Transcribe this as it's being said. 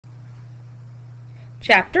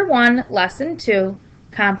Chapter 1, Lesson 2,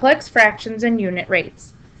 Complex Fractions and Unit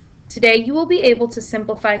Rates. Today you will be able to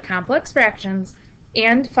simplify complex fractions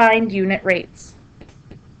and find unit rates.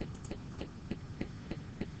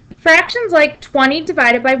 Fractions like 20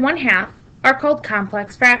 divided by 1/2 are called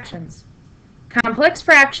complex fractions. Complex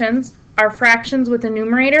fractions are fractions with a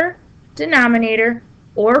numerator, denominator,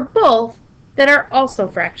 or both that are also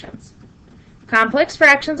fractions. Complex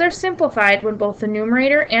fractions are simplified when both the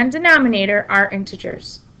numerator and denominator are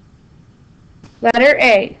integers. Letter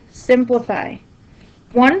A, simplify.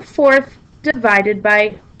 1/4 divided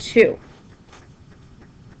by 2.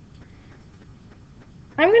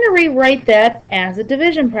 I'm going to rewrite that as a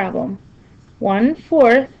division problem.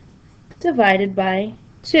 1/4 divided by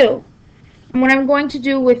 2. And what I'm going to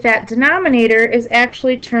do with that denominator is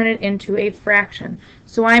actually turn it into a fraction.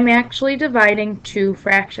 So I'm actually dividing two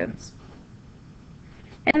fractions.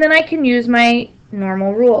 And then I can use my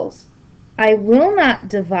normal rules. I will not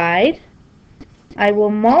divide. I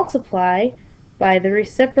will multiply by the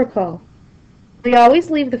reciprocal. We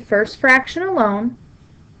always leave the first fraction alone,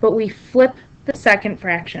 but we flip the second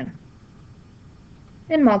fraction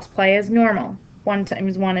and multiply as normal. 1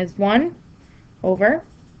 times 1 is 1 over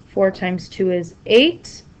 4 times 2 is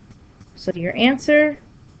 8. So your answer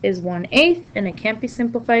is 1/8, and it can't be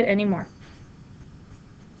simplified anymore.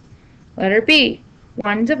 Letter B,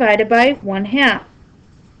 1 divided by 1/2.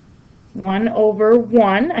 1 over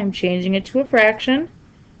 1, I'm changing it to a fraction,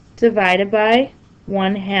 divided by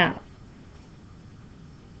 1/2.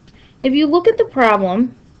 If you look at the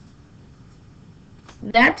problem,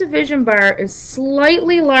 that division bar is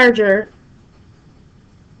slightly larger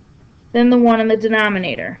than the one in the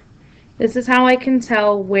denominator. This is how I can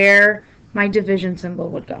tell where my division symbol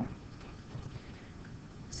would go.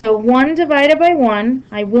 So 1 divided by 1,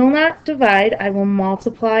 I will not divide, I will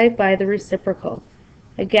multiply by the reciprocal.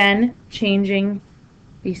 Again, changing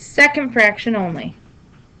the second fraction only.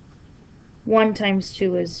 1 times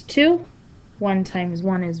 2 is 2, 1 times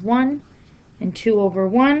 1 is 1, and 2 over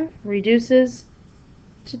 1 reduces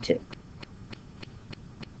to 2.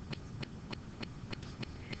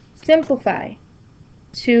 Simplify.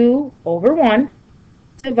 2 over 1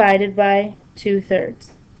 divided by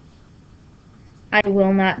 2/3. I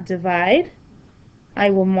will not divide. I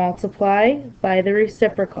will multiply by the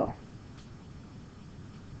reciprocal.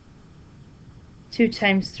 2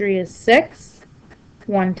 times 3 is 6.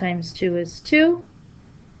 1 times 2 is 2.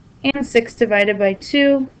 And 6 divided by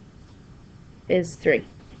 2 is 3.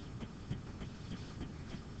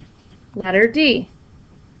 Letter D.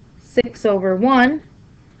 6 over 1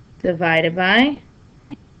 divided by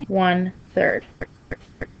 1/3.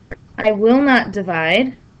 I will not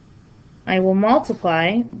divide. I will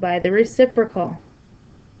multiply by the reciprocal.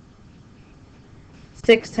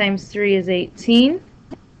 6 times 3 is 18.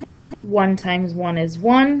 1 times 1 is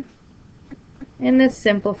 1. And this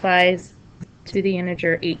simplifies to the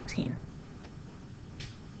integer 18.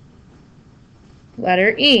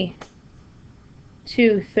 Letter E.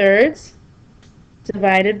 2/3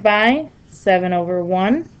 divided by 7 over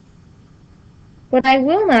 1. But I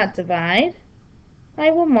will not divide.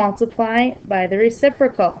 I will multiply by the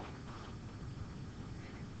reciprocal.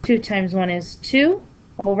 2 times 1 is 2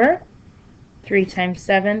 over 3 times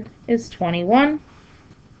 7 is 21.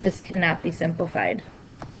 This cannot be simplified.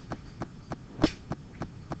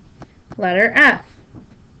 Letter F.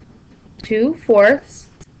 2/4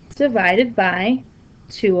 divided by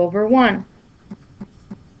 2 over 1.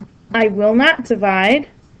 I will not divide.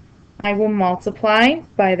 I will multiply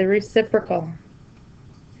by the reciprocal.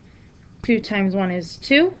 2 times 1 is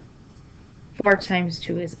 2. 4 times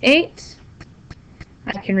 2 is 8.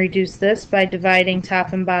 I can reduce this by dividing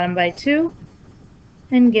top and bottom by 2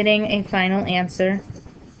 and getting a final answer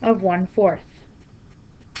of 1/4.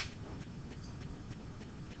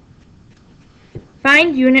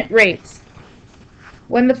 Find unit rates.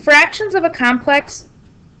 When the fractions of complex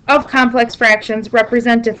fractions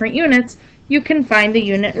represent different units, you can find the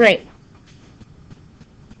unit rate.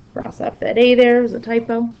 Cross off that A there, was a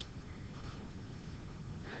typo.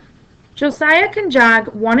 Josiah can jog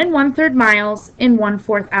 1 1/3 miles in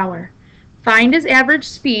 1/4 hour. Find his average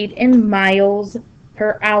speed in miles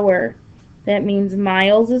per hour. That means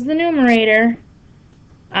miles is the numerator,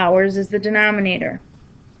 hours is the denominator.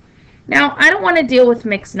 Now, I don't want to deal with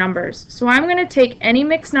mixed numbers, so I'm going to take any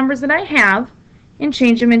mixed numbers that I have and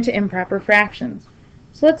change them into improper fractions.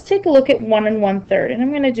 So let's take a look at 1 1/3, and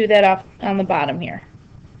I'm going to do that off on the bottom here.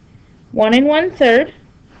 1 1/3.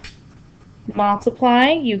 Multiply,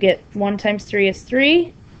 you get 1 times 3 is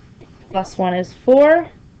 3, plus 1 is 4,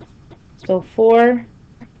 so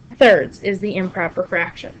 4/3 is the improper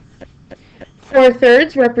fraction.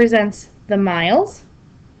 4/3 represents the miles,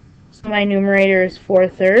 So my numerator is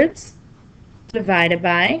 4/3 divided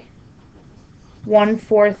by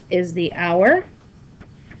 1/4 is the hour.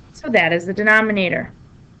 So that is the denominator.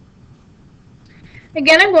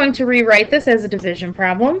 Again, I'm going to rewrite this as a division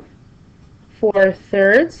problem.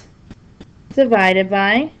 4/3 divided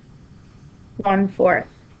by 1/4.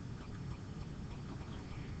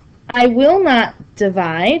 I will not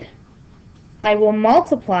divide. I will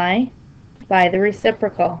multiply by the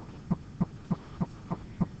reciprocal.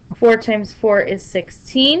 4 times 4 is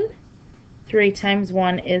 16. 3 times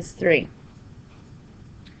 1 is 3.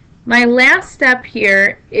 My last step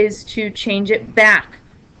here is to change it back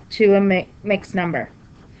to a mixed number.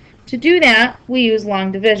 To do that, we use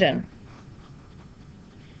long division.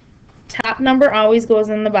 Top number always goes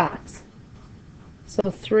in the box.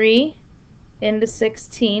 So 3 into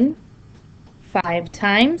 16, 5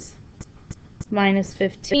 times, minus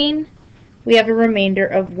 15. We have a remainder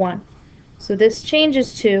of 1. So this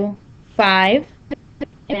changes to 5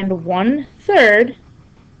 and 1/3.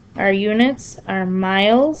 Our units are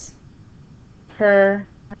miles per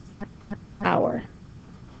hour.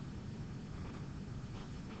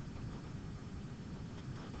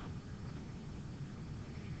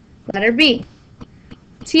 Letter B.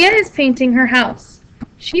 Tia is painting her house.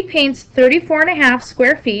 She paints 34.5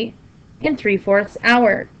 square feet in 3/4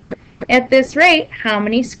 hour. At this rate, how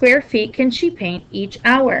many square feet can she paint each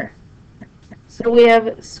hour? So we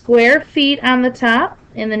have square feet on the top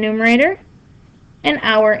in the numerator and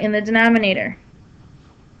hour in the denominator.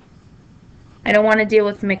 I don't want to deal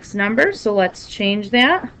with mixed numbers, so let's change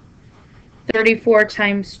that. 34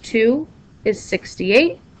 times 2 is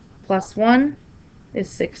 68, plus 1 is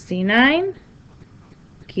 69.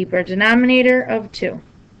 Keep our denominator of 2.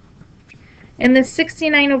 And this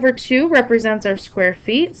 69 over 2 represents our square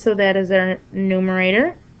feet, so that is our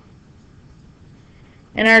numerator.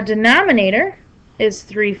 And our denominator is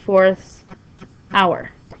 3/4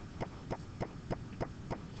 hour.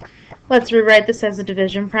 Let's rewrite this as a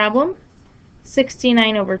division problem.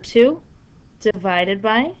 69 over 2 divided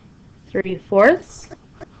by 3/4.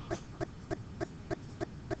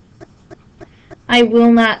 I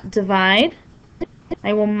will not divide.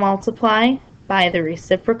 I will multiply by the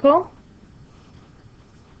reciprocal.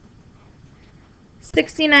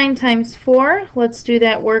 69 times 4, let's do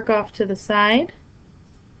that work off to the side.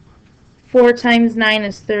 4 times 9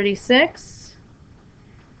 is 36.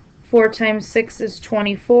 4 times 6 is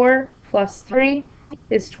 24, plus 3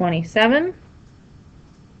 is 27.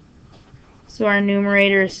 So our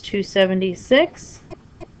numerator is 276.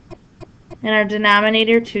 And our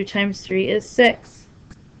denominator, 2 times 3 is 6.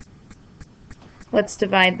 Let's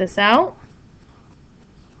divide this out.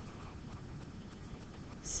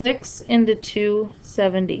 6 into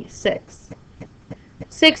 276.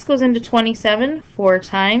 6 goes into 27 4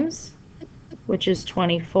 times, which is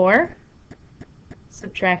 24.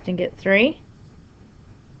 Subtract and get 3.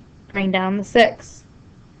 Bring down the 6.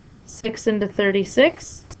 6 into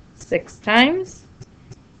 36, 6 times,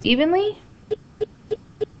 evenly.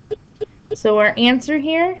 So our answer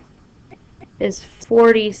here is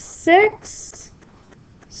 46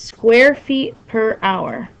 square feet per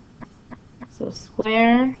hour. So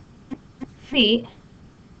square feet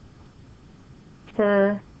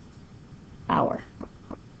per hour.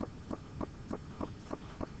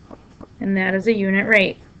 And that is a unit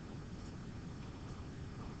rate.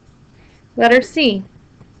 Letter C.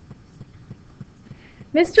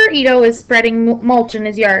 Mr. Ito is spreading mulch in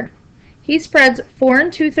his yard. He spreads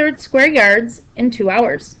 4 2/3 square yards in 2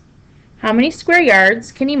 hours. How many square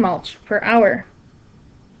yards can he mulch per hour?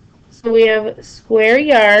 So we have square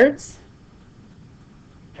yards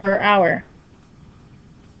per hour.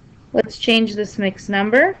 Let's change this mixed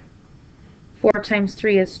number. 4 times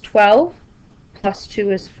 3 is 12, plus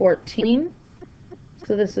 2 is 14.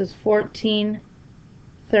 So this is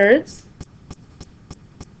 14/3,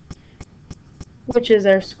 which is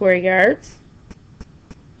our square yards.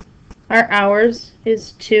 Our hours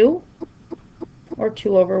is 2, or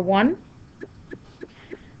 2 over 1.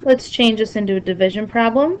 Let's change this into a division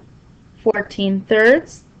problem.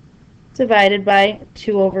 14/3 divided by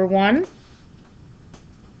 2 over 1.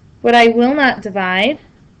 But I will not divide.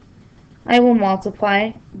 I will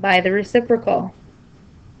multiply by the reciprocal.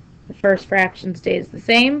 The first fraction stays the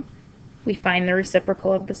same. We find the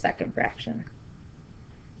reciprocal of the second fraction.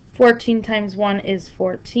 14 times 1 is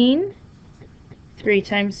 14. 3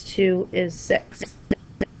 times 2 is 6.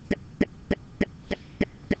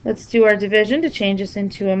 Let's do our division to change this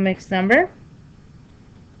into a mixed number.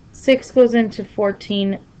 6 goes into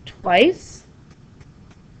 14 twice.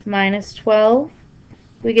 Minus 12.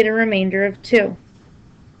 We get a remainder of 2.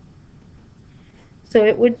 So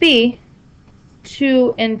it would be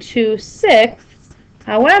 2 and 2/6.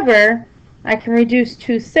 However, I can reduce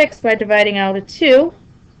 2/6 by dividing out a 2.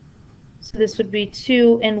 So this would be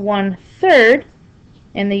 2 and 1/3.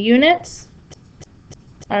 And the units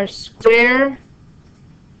are square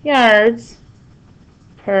yards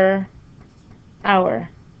per hour.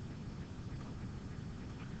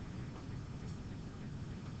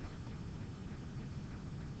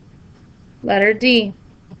 Letter D.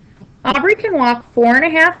 Aubrey can walk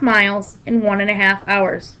 4.5 miles in 1.5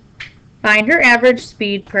 hours. Find her average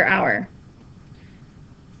speed per hour.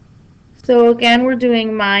 So again, we're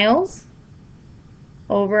doing miles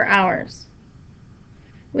over hours.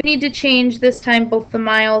 We need to change this time both the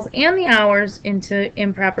miles and the hours into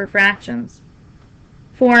improper fractions.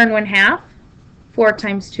 4 and 1/2. 4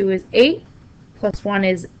 times 2 is 8, plus 1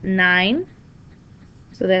 is 9.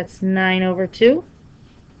 So that's 9 over 2.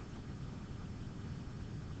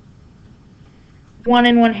 1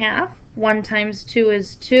 and 1/2. 1 times 2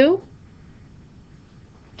 is 2,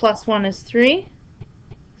 plus 1 is 3.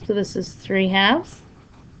 So this is 3/2.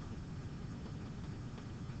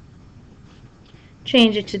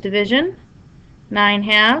 Change it to division.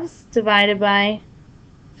 9/2 divided by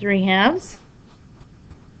 3/2.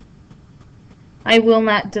 I will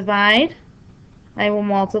not divide. I will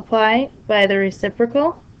multiply by the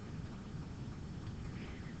reciprocal.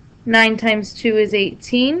 9 times 2 is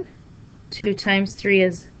 18. 2 times 3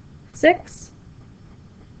 is 6.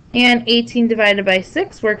 And 18 divided by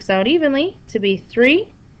 6 works out evenly to be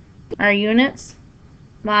 3. Our units,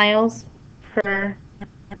 miles per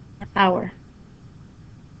hour.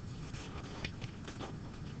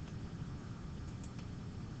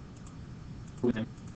 Okay.